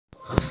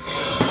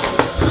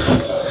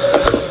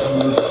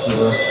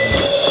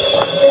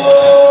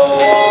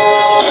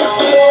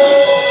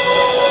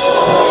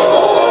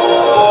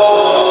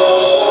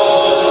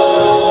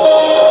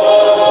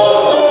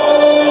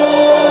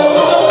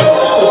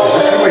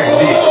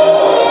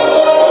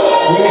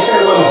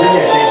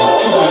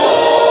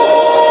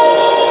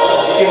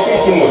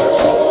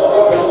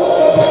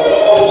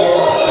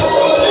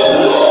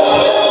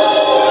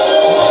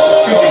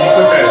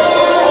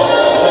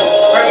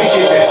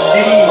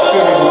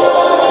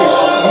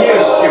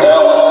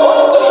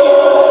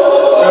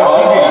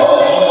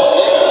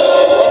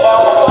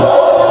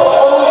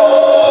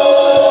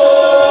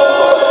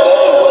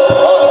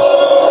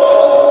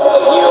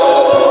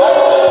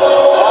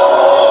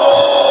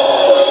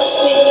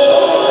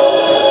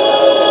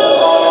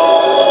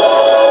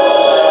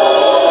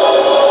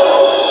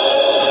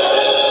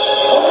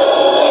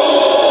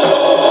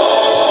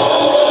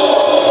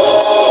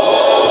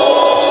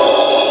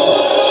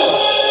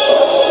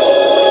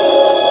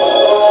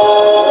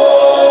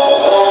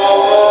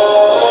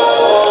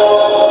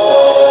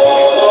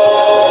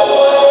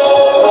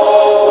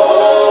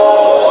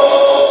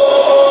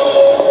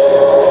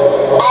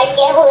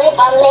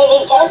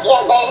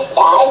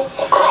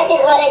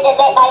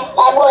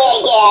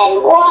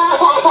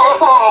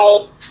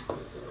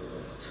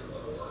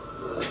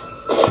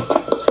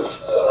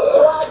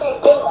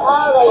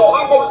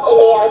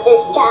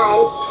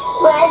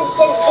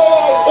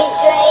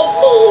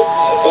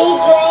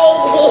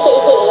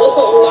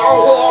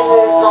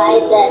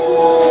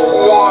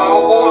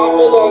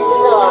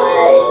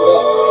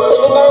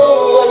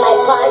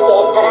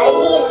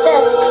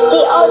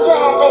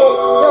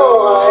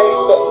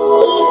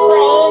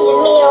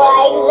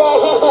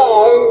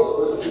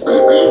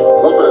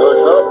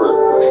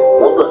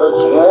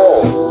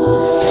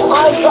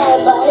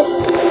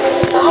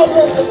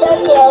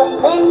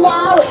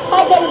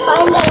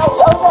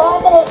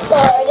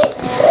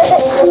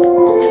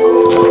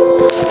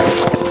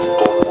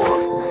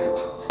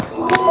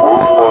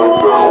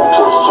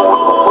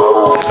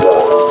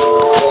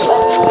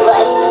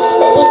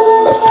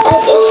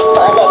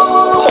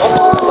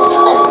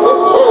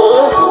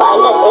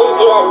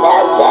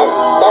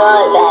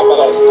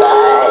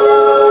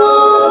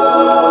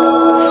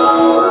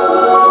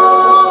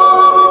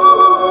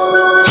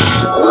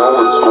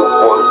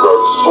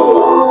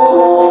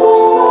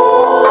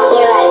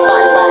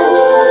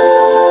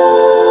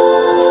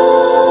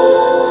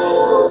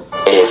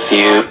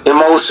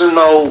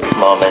Emotional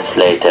moments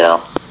later.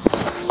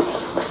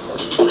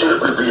 Okay,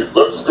 baby,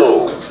 let's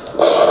go.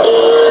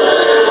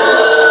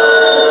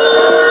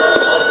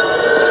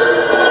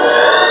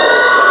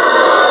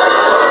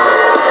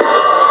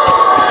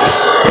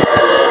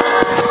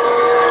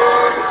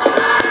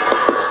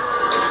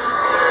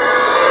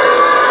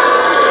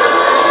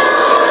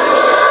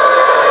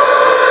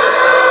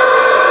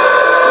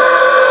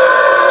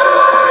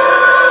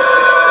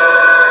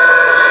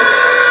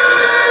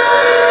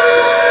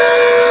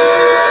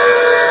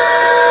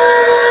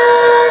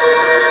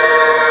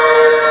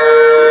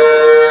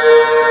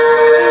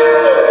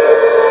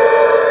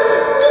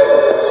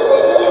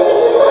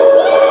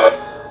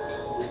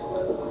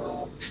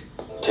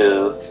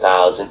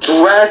 2,000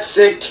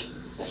 Jurassic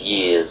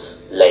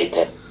years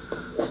later.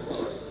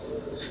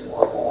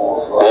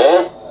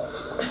 Huh?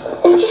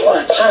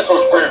 Sweet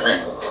Jesus, baby.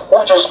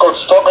 We just got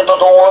stuck into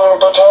the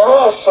world of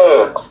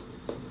Jurassic.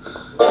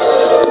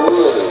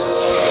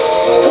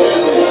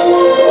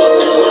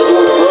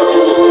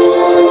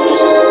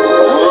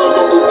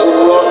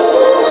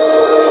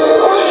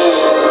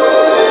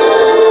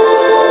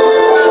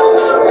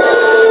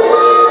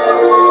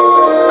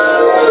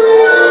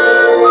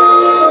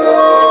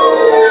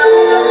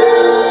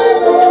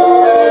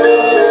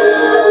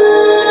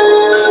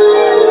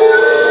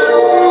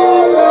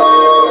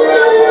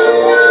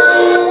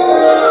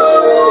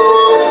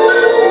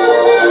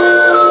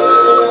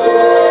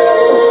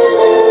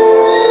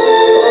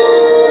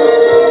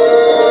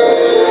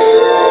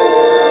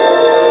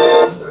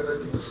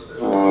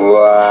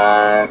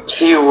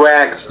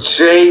 T-Rex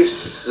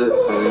chase.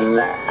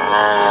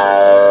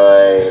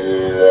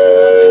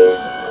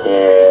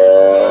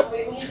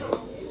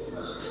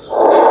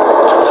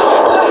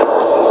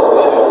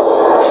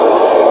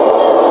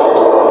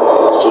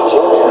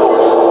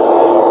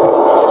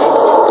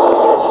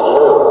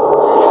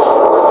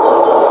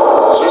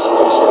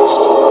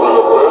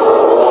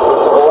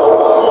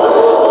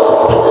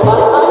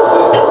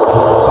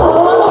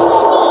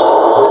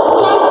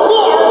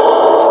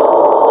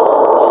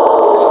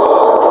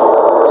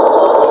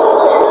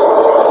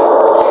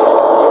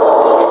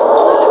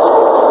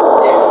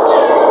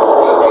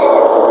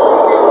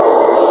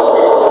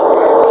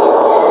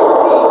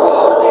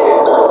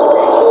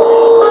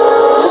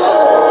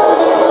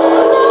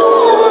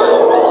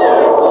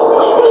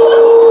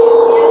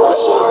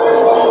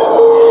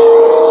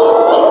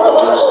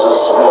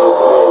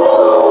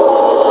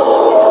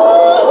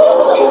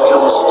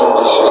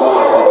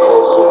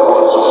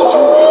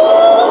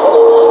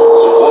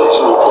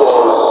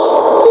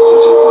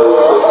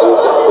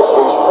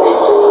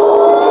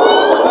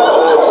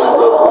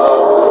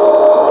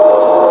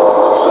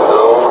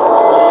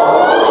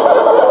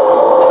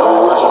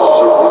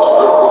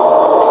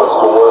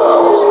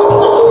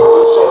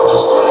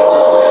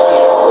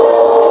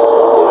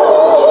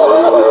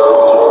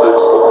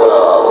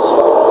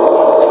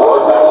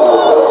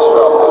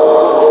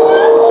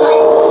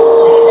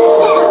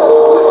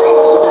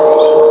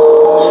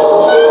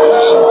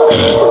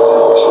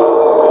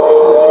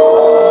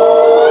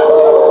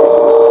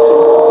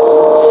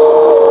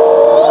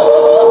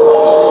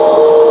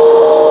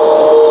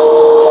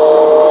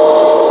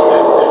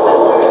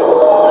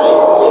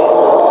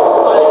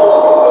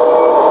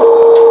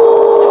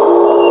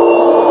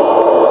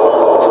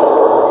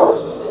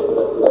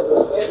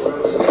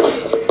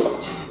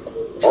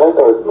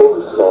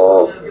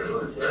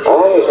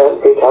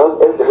 found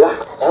a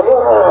black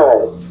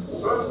samurai.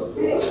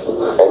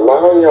 And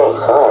now your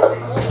heart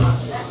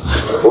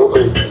will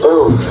be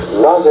filled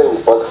with nothing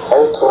but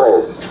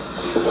hatred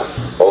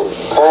and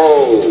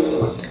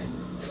pain.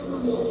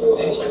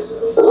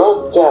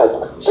 Look at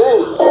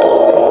this.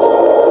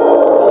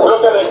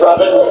 Look at it,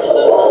 Robin.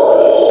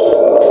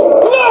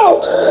 No!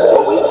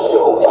 Oh, it's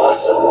so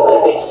awesome.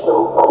 It's so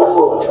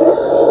cool.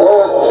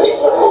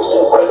 It's the most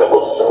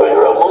incredible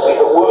superhero movie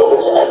the world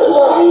has ever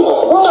seen.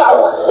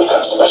 It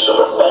has special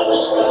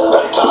effects. There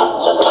are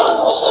tons and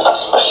tons of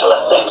special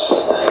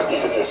effects.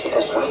 Even the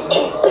super sweet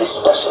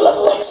cake-based special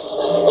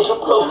effects. It'll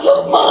blow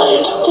your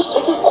mind. Just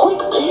take a quick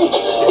peek.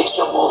 It's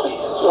your movie.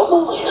 Your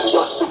movie.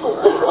 Your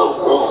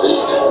superhero movie.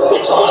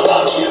 It's all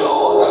about you.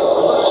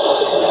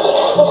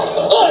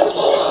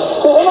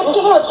 上の付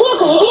け根を強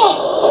く握れ。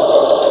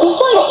急い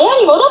で部屋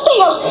に戻ってい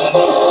よ。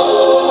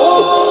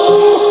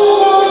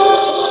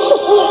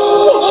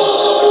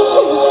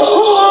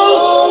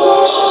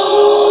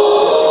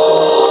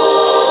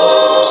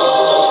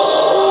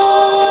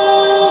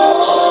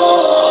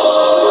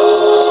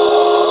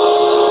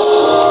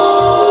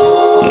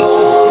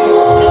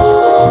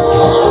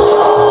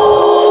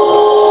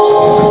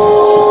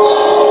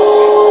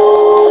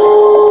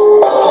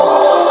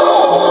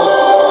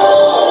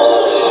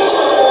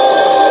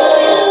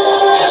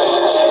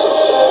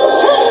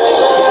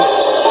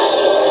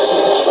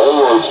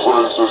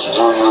Princess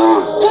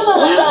Junior,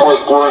 leave my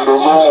friend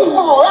alone.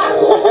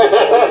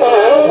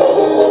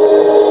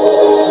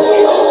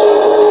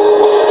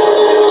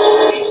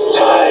 It's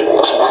time.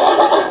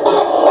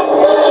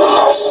 You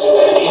must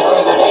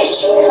eliminate.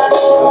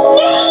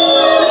 No!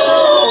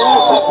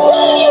 What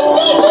have you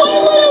done to our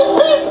little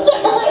sister?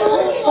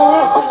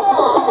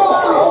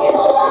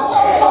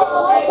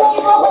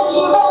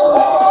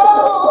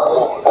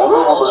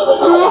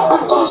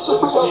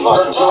 Come on.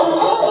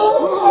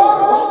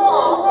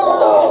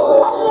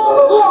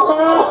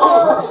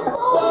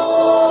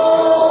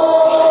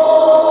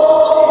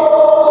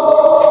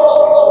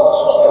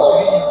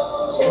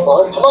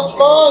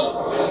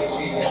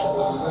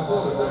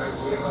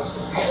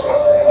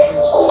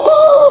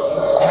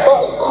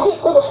 You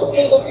could have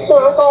defeated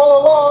Zurg all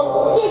along.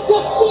 You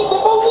just need to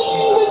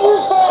believe in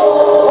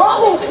yourself.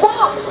 Robin,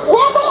 stop.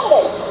 Snap out of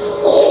it.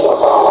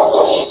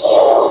 Please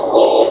help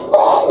me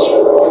back.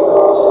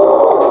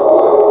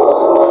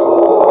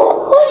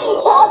 What are you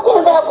talking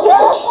about, bro?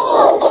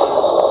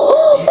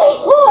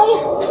 Face boy.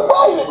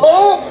 Fight it,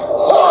 man.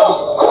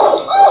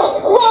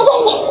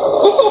 Robin,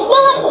 this is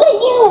not for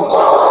you.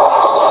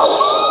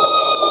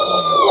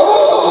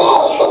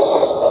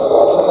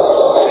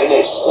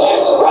 Finish that,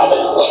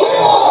 Robin.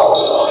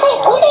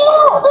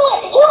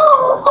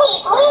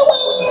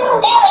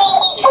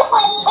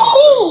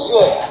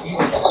 Yeah,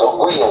 the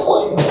real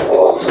one.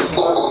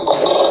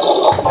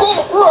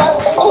 David grew up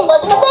and he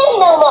wasn't a baby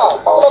no more.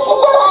 But he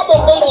still had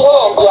them baby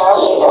hands, yo.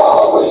 You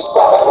always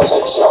thought I was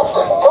a joke.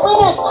 But when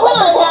there's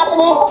crime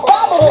happening,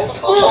 Robin is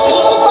still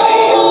keeping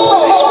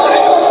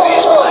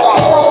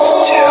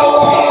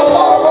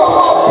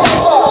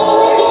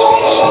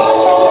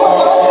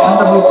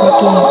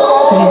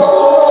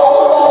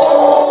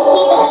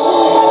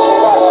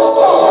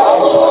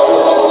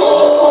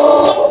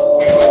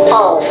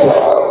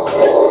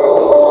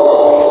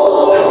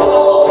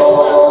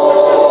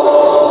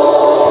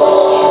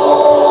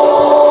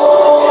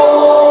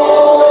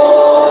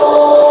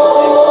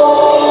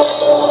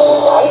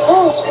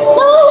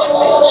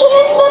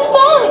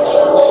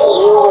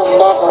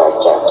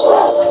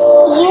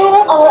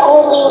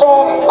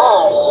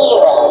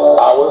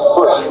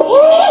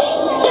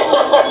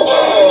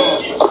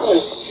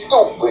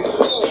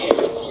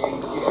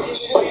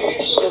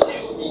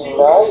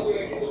nice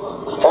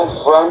and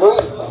friendly,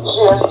 she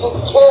has to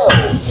kill.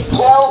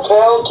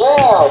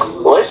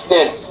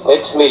 Listen,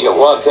 it's me you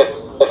wanted.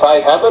 If I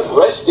haven't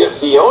rescued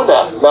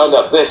Fiona, none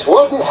of this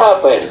wouldn't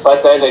happen.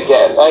 But then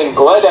again, I'm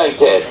glad I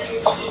did.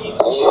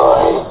 You're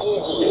an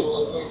idiot.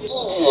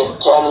 Idiots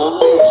can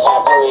live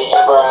happily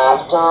ever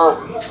after.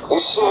 You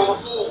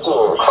shouldn't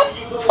either.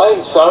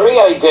 I'm sorry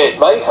I did.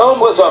 My home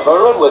was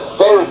overrun with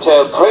fairy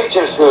tale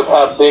creatures who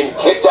have been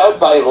kicked out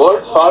by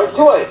Lord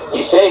Farquaad.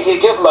 He said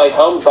he'd give my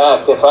home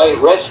back if I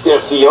rescue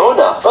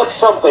Fiona. But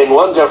something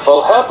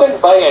wonderful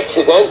happened by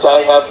accident.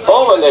 I have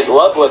fallen in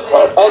love with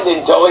her, and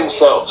in doing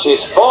so, she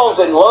falls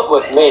in love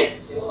with me.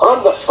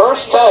 From the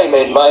first time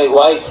in my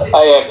life,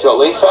 I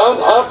actually found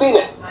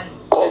happiness.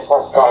 This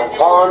has gone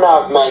far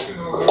enough, mate.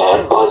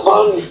 And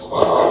Bun.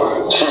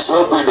 She's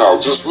happy now.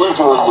 Just leave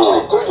her alone.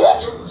 I can't do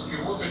that.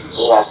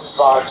 He has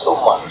far too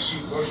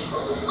much.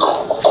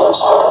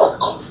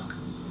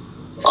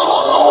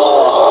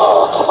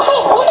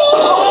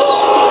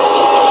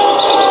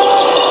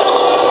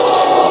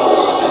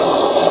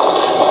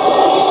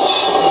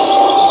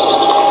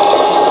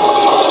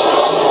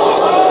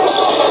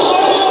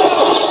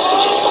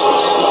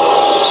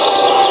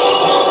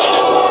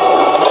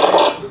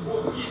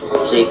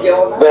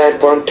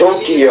 Bad from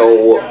Tokyo.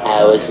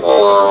 I was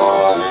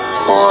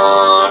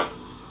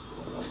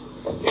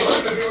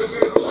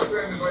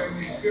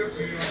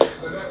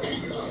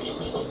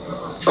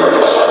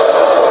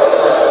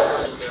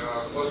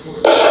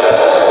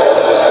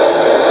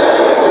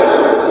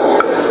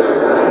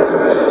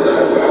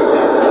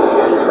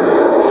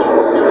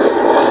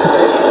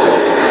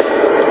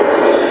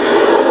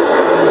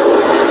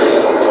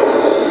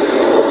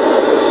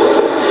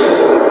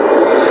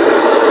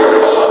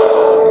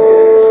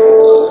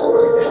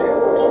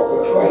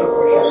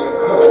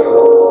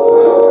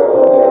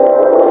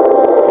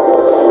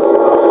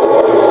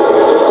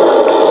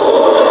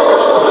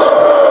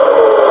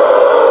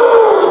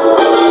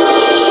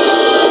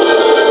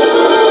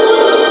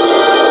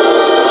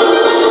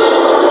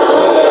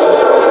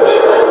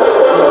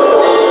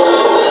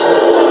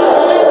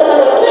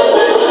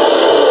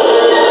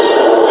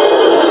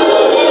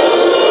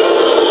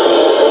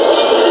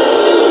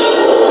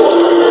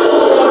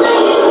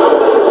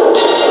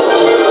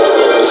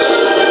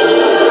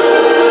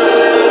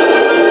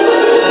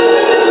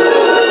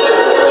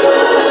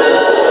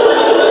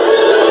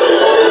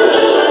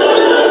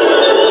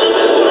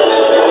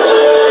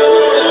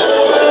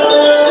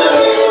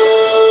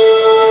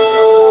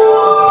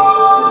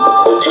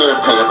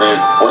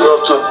We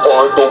have to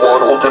find the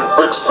one who can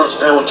fix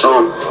this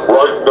future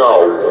right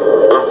now.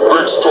 And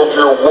fix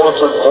Tokyo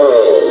once and for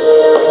all.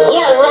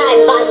 You're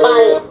right,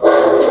 Bun.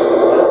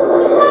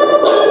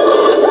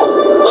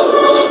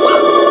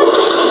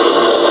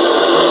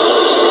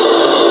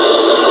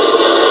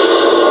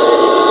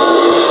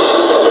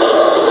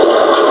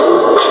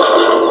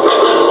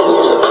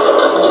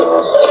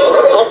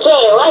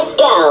 Okay, let's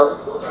go.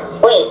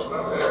 Wait,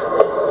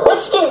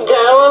 what's this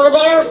girl over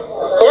there?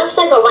 It looks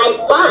like a white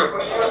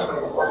fox.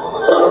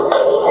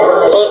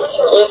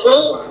 Excuse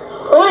me?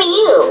 Who are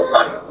you?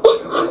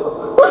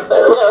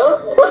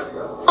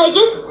 I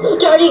just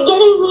started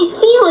getting these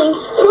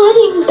feelings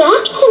flooding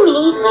back to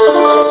me.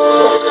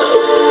 That's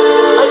good.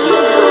 I need you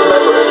to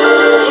remember.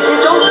 If you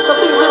don't,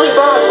 something really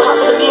bad will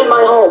happen to me in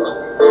my home.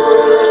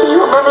 Do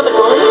you remember the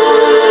garden?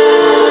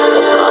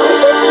 The garden?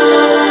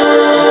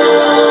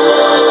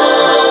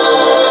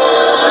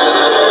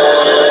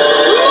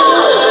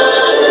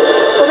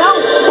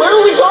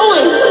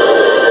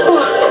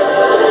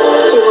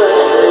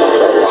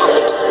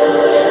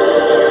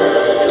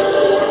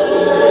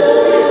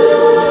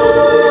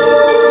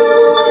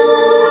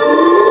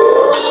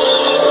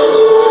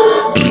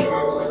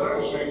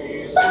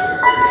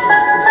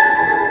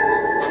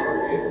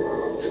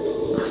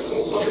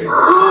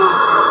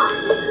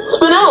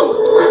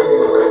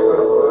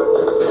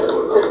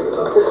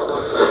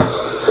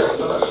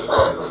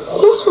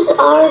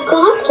 Our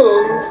garden.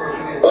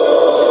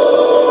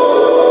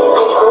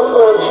 At home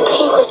where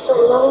Pink was so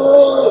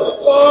lonely and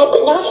sad,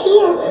 but not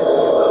here.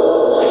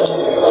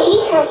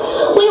 Here,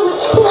 we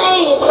would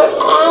play for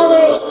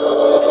hours.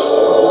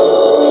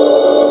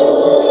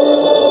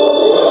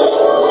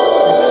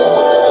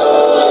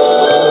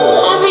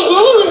 Every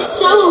day was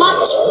so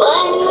much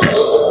fun.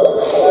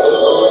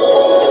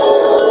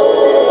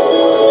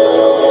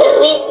 At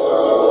least,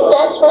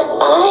 that's what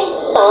I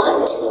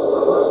thought.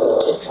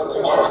 Did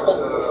something happen?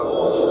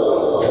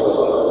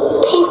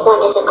 Pink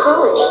wanted a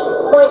colony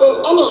more than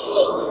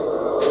anything.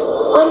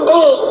 One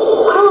day,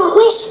 her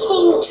wish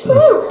came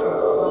true.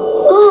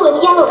 Blue and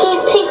Yellow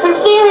gave Pink her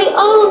very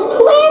own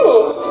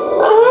planet,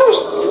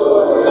 Earth.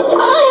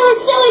 I was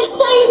so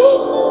excited.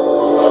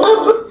 A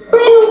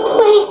brand new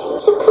place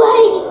to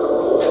play.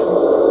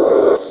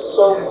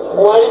 So,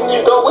 why didn't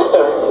you go with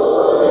her?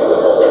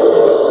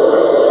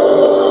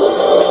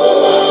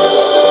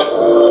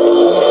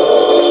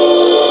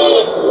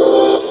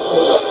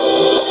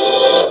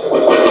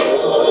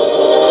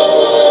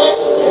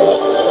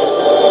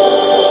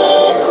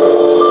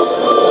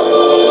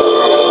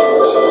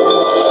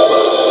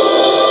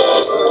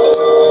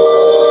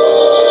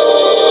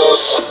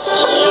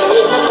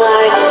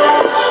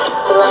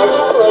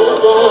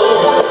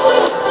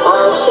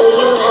 I'll show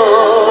you how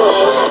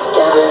it's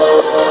done.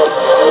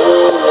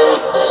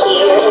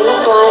 Here in the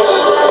garden.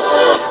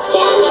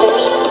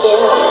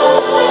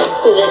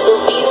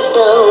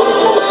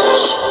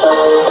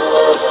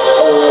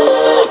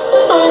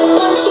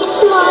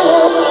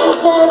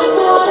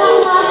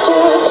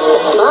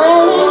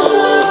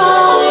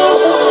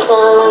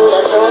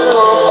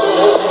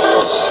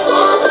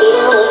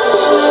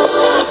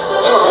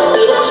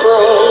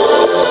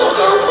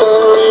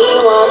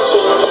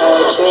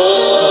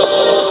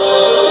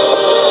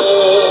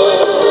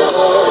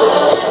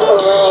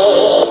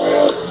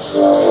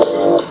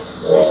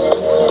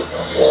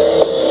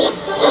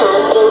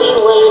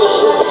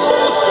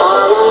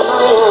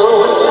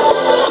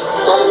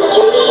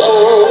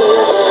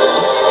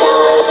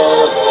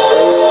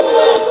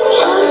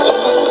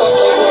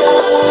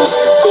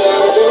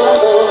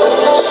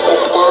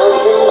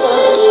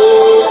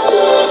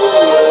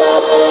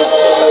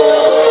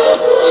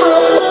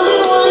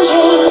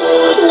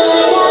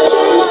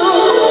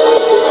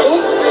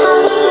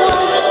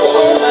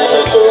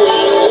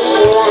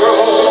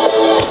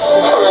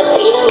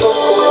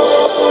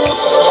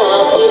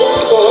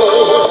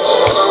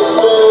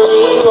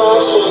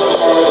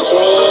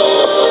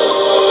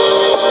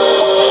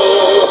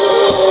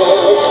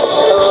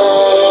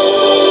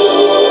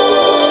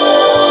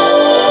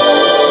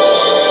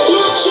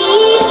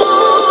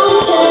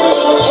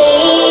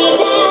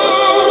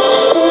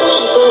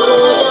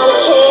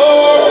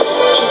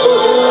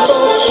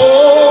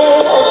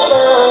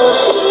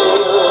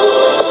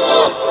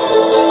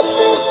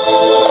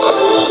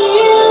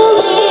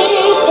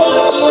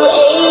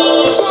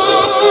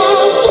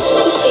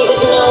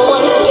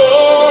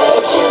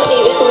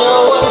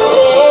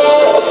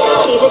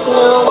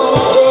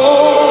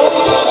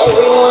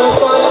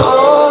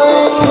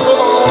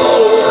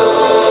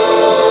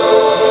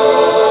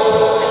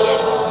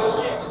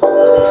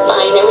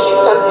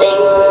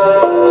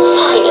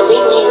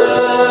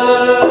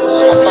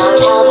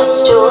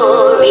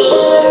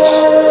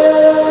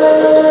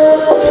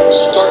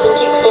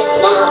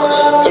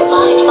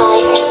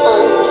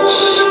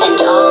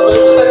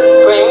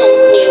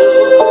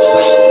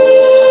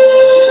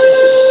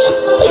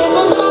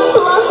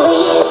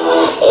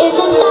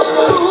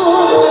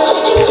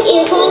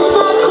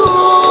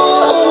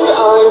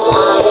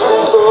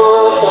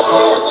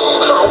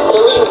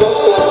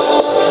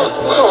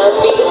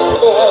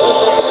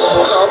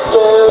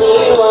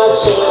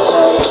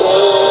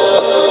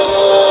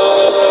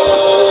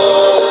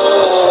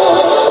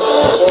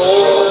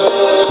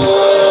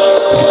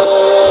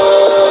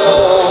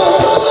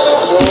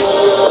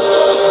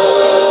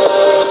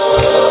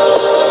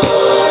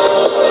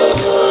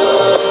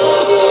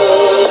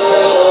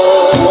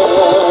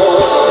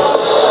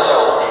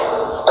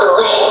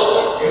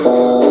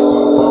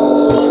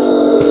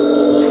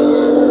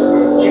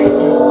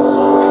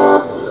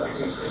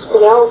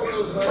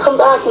 Come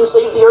back and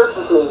save the Earth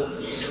with me.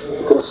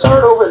 You can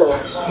start over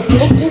there.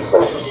 Make new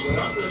friends.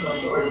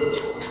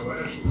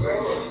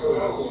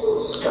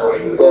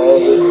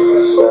 Someday,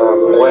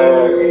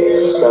 somewhere,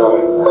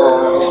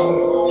 somehow,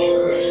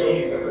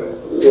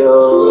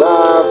 you'll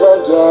love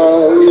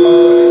again.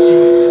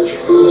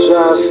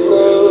 Just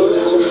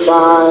need to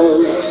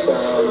find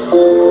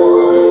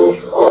someone.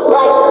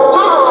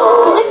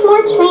 With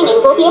more training,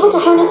 we'll be able to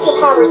harness your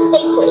powers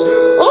safely.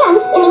 And,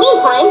 in the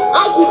meantime,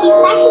 I can keep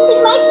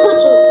practicing my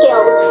punching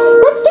skills.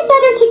 Let's get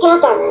better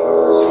together.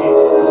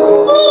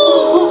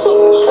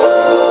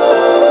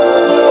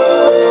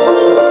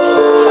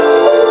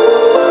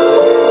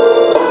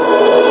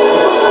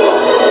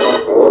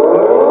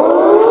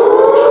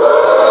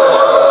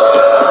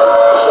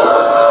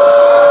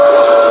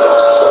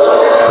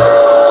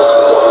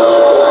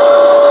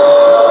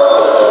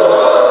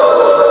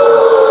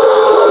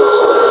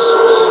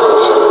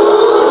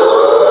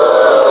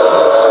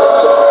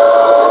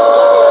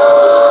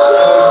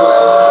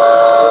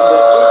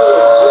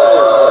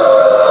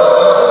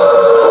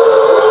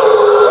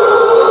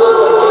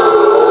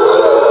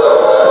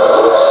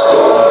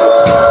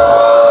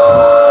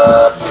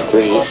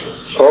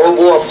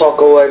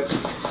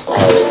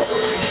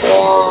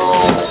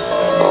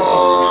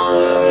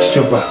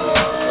 Степа,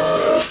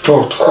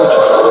 торт хочешь?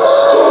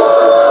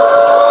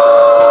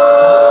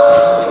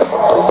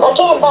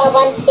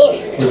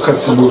 Ну как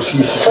ты будешь,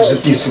 если ты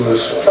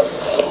записываешь?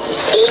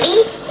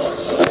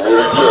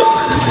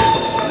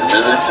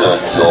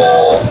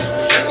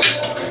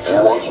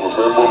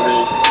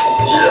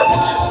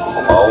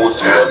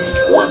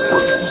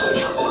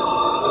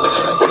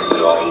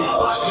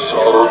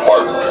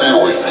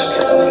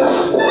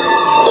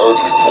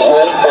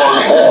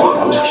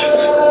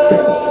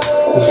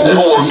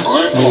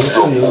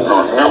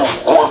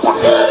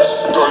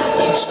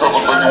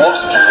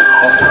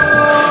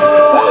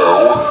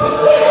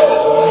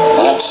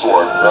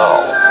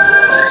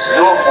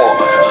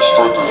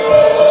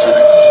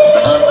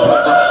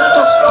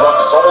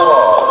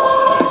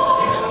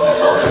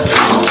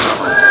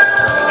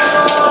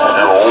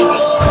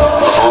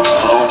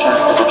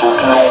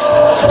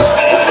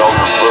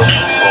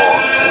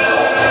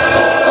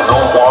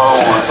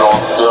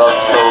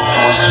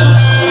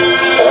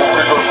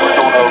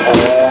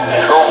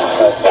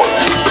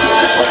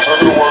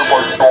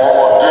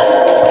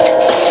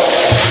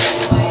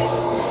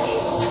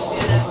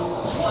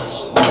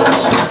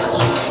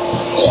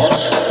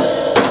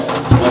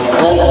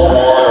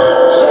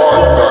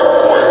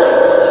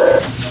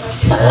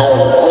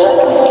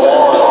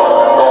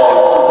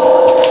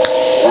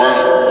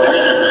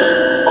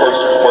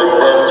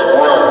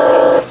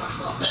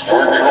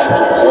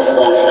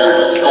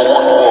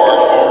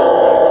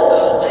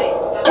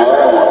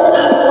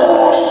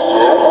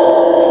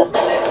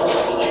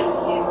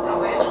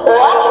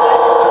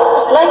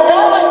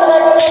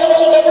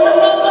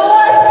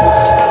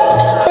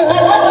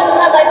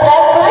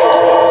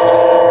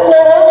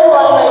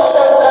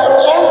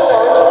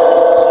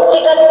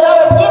 Because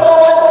Dora Dipper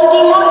wants to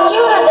be more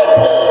cuter than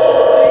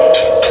me.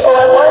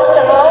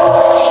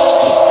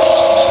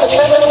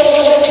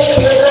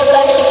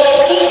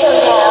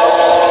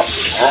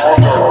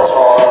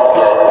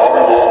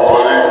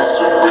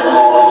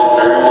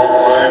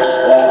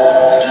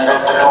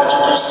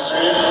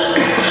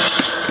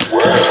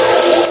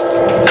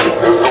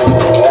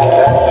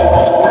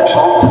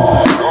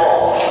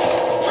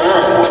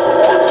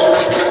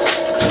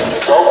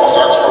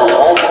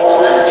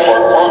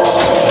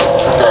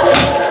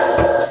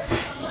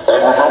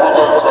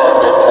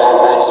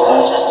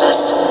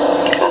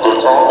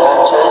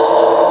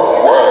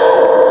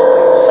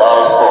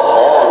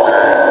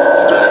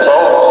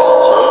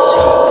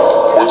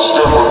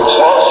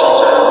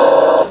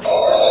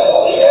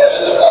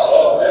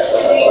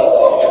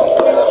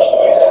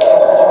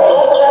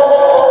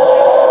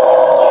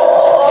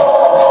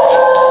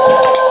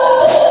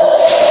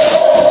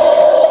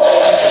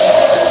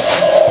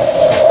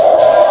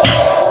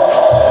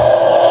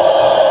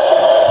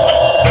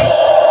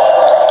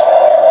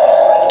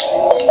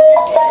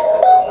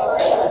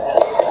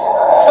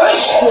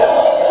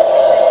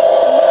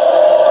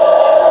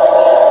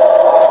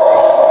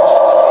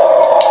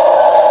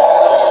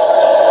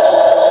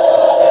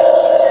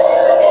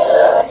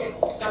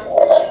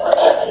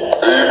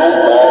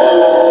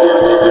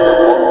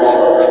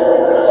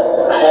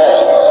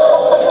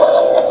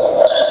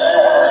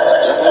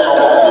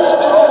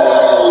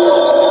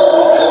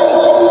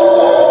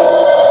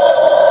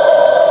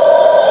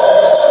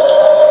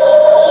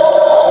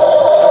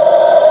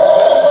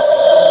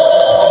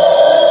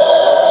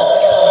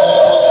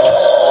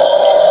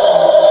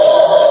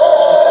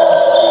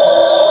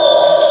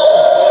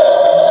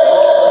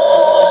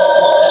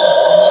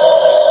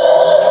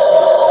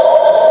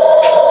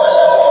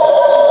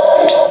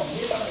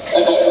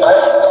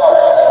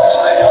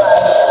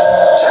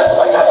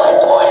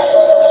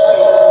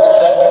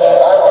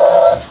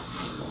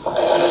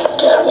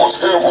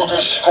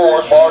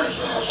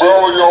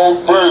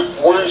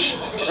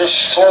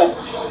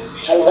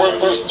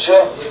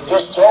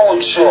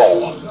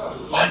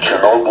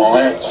 can't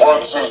believe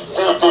Francis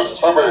did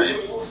this to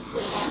me.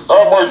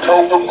 And my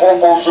Celtic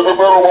profiles in the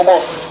middle of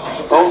a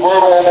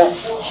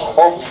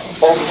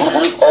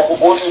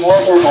British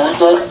record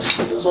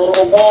inside of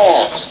a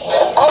box.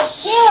 And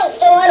she was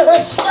the one who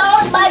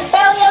stole my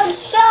brilliant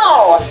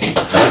show,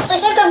 so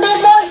she could be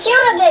more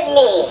cuter than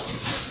me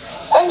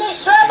and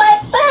destroy my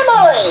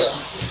family.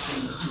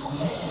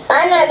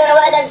 I'm not gonna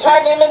let them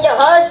turn them into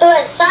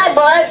hard-doing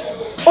cyborgs.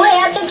 We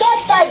have to get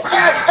that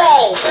jerk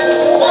face.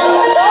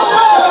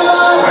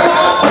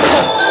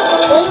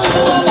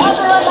 Phoebe and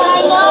everyone that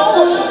I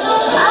know,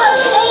 I'll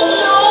save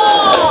you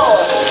all.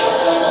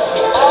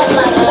 And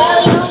my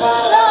brilliant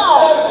show.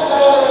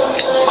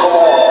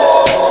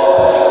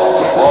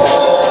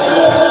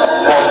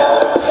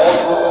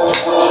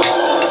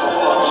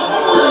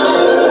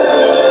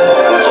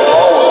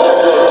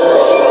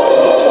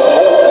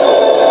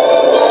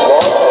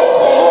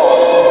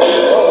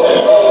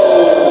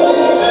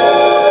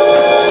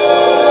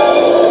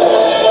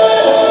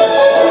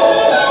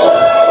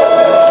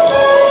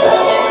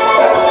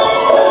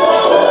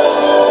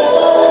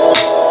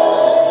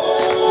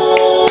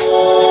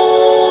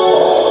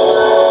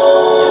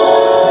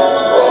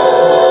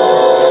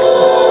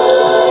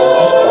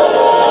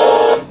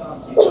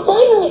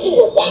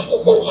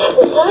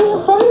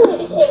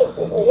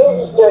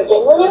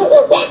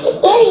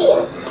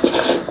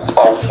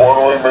 I'll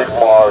finally make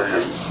my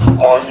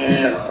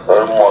honey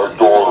and my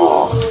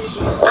daughter.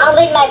 I'll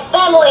meet my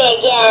family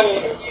again.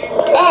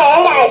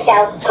 And I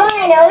shall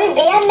finally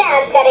be a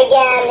mascot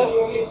again.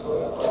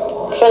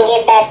 And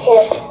get back to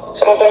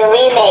the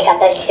remake of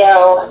the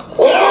show.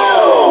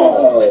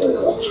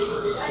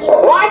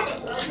 What?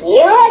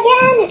 You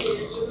again?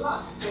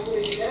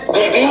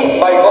 Phoebe,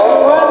 my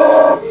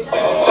girlfriend?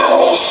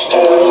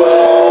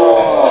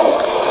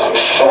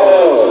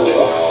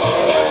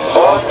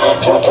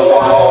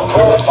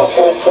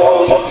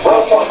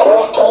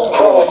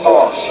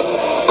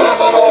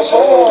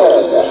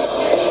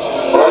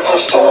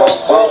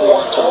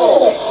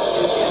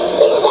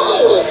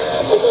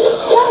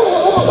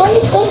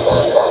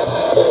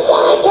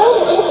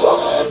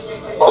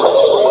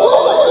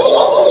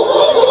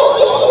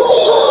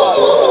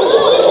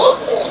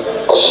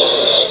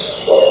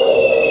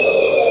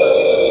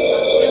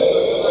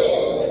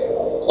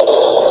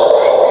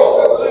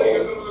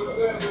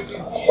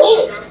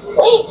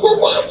 Wait, come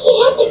back. You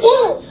have to go.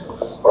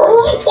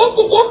 Alright, best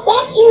to get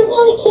back here and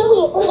I'll kill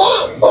you for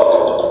that.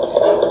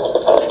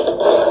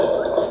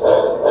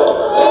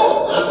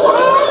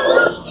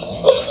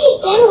 Hey,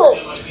 Dennis,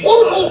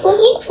 gotta wait for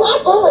these black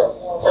bullets.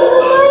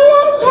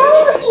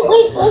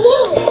 Wait for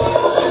them.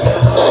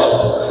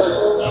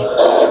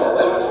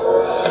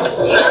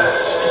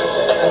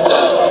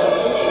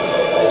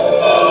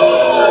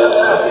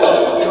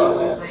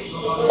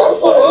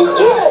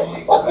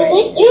 What's the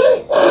list, June?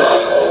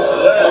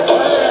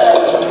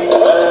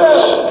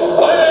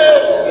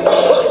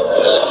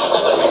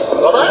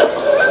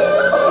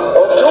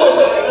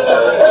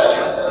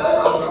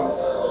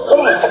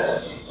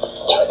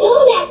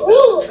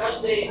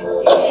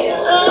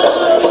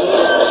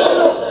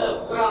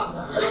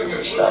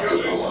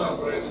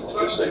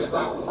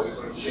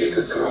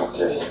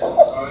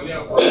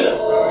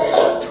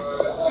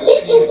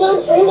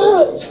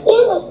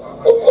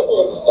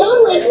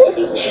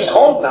 She's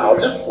home now,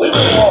 just leave her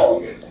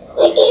alone.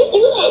 I can't do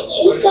that.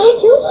 She's got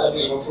too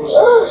much.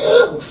 Oh,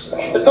 help.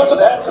 It doesn't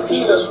have to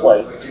be this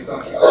way. I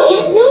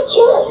have no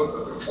choice.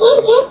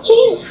 Times have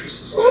changed.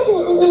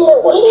 Happiness isn't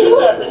a What, way to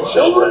work. kidnapping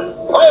children?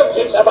 I'll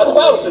kidnap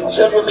 1,000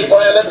 children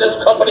before I let this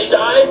company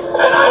die,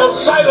 and I'll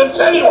silence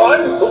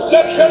anyone who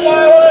gets in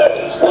my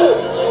way.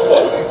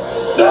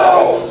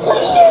 No!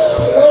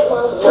 My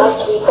mom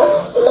loves me. My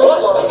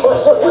mom was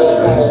a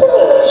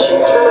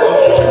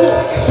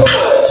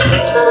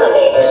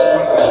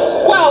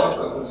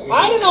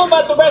I don't know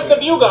about the rest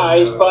of you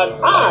guys, but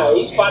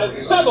I spotted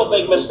several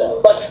big mistakes.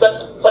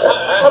 But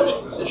how did...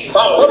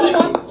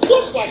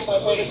 Guess what's my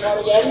favorite part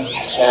again?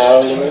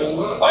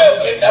 I'll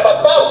kidnap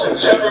 1,000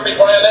 children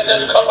before I let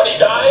this company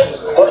die.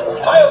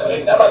 I'll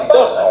kidnap 1,000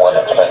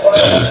 children before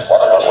I let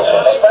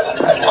this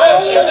company die.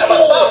 I'll kidnap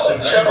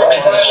 1,000 children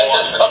before I let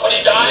this company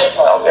die.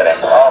 I'll get him.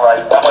 All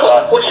right, come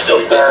on. What are you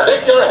doing there?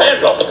 Take your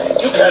hands off me.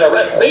 You can't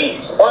arrest me.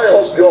 I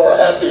hope you're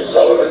happy,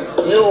 Sullivan.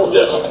 You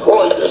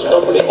destroyed this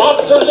company.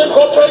 Monsters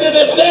Incorporated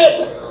is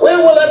dead. Where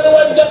will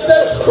everyone get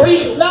their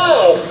scream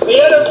now?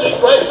 The energy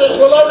crisis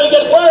will only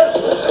get worse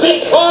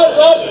because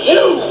of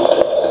you.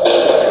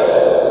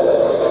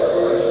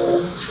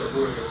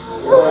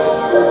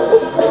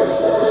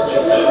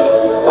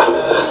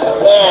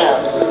 Now,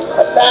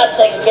 about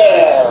the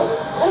girl.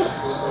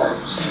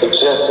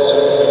 Just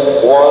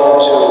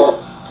 1, 2.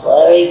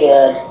 Very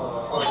good.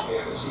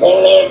 Bring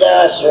me a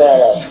dose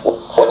ready.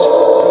 What?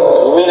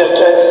 You mean I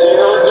can't see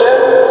her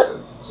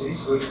again?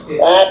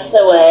 That's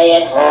the way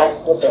it has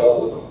to be.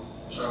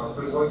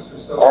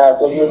 I'll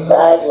give you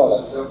 5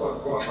 minutes.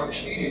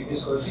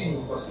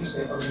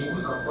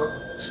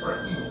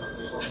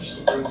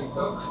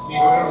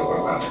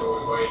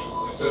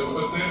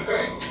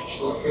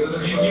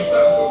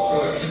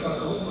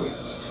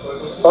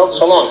 Well,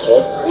 so long,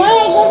 kid. No,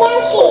 go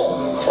back it.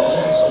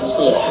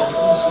 Yeah.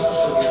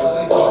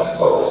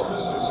 Oh,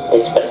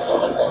 it's been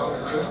fun.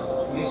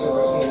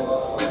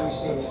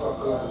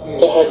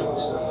 Go ahead.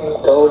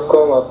 Go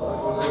grow up.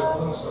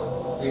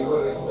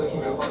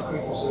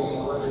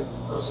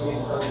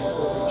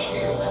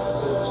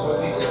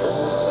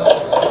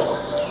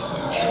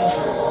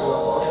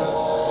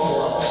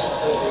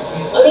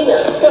 Alina,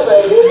 come on,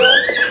 Alina.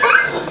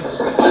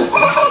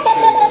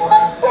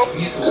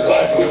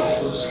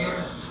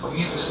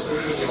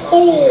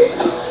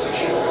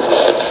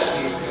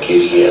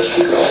 Kitty has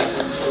to go.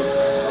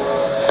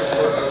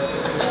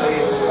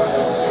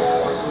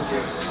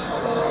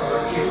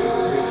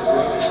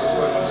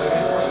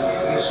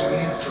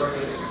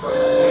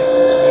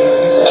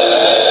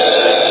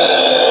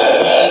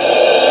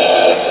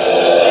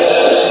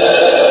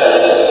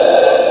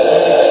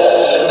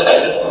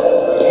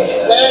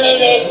 None of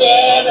this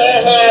ever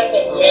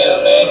happened,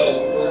 gentlemen.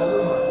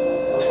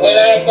 And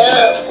I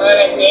don't want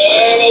to see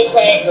any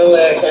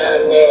paperwork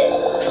on this.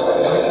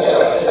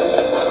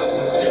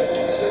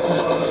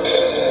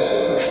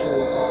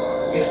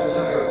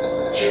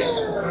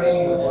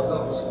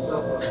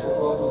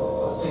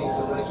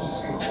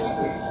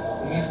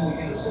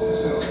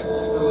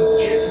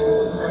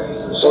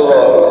 So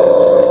long.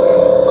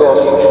 Go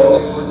for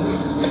it.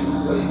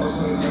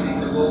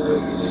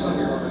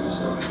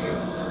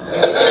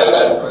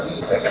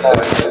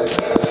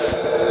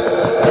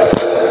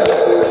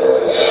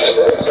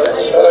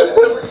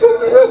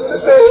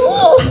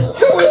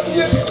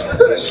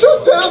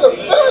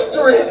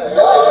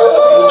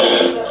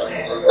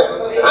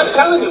 I'm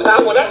telling you,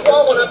 pal, when that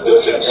ball went up,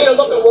 you should have seen a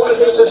look on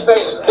Waterloose's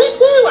face.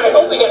 I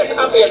hope we get a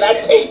copy of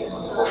that tape.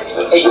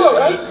 Hey, you all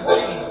right?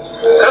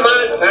 Come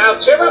on, pal,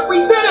 cheer up. We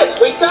did it.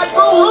 We got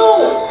Boo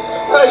home.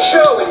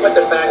 Sure, we put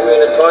the factory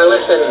in the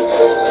toilets and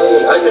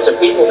hundreds of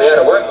people be out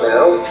of work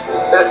now.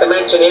 Not to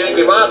mention the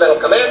angry mob that'll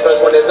come after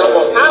us when there's no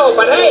more power,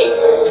 but hey,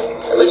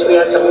 at least we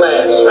had some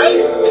laughs,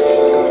 right?